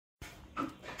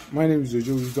My name is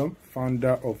Ojo Wisdom,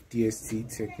 founder of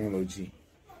DST Technology.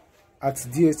 At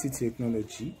DST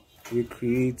Technology, we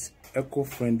create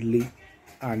eco-friendly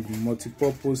and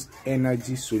multi-purpose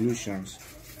energy solutions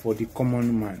for the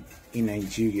common man in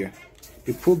Nigeria.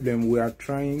 The problem we are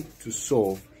trying to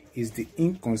solve is the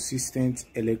inconsistent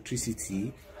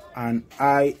electricity and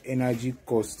high energy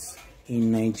costs in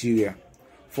Nigeria.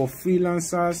 For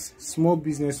freelancers, small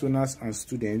business owners and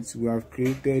students, we have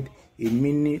created a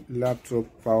mini laptop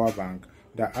power bank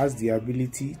that has the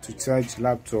ability to charge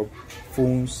laptop,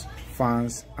 phones,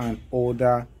 fans and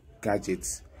other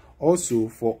gadgets. Also,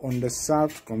 for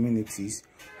underserved communities,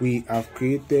 we have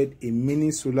created a mini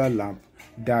solar lamp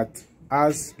that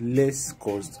has less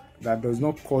cost, that does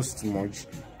not cost much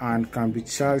and can be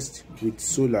charged with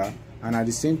solar, and at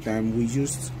the same time we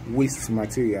used waste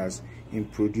materials in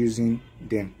producing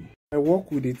them. I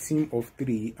work with a team of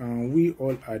 3 and we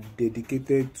all are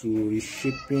dedicated to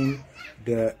reshaping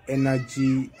the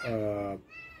energy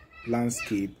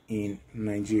landscape in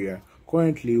Nigeria.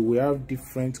 Currently, we have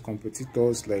different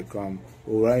competitors like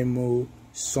Oraimo,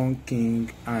 Sun King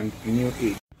and New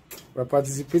Age. We are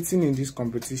participating in this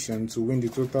competition to win the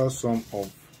total sum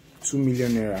of 2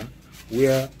 million naira,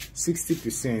 where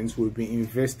 60% will be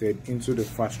invested into the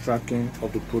fast tracking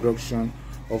of the production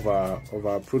of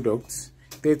our products.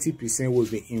 30% will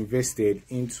be invested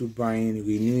into buying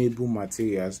renewable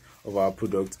materials of our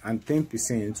products, and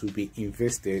 10% will be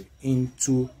invested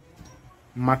into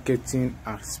marketing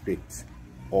aspects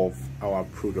of our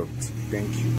product. Thank you.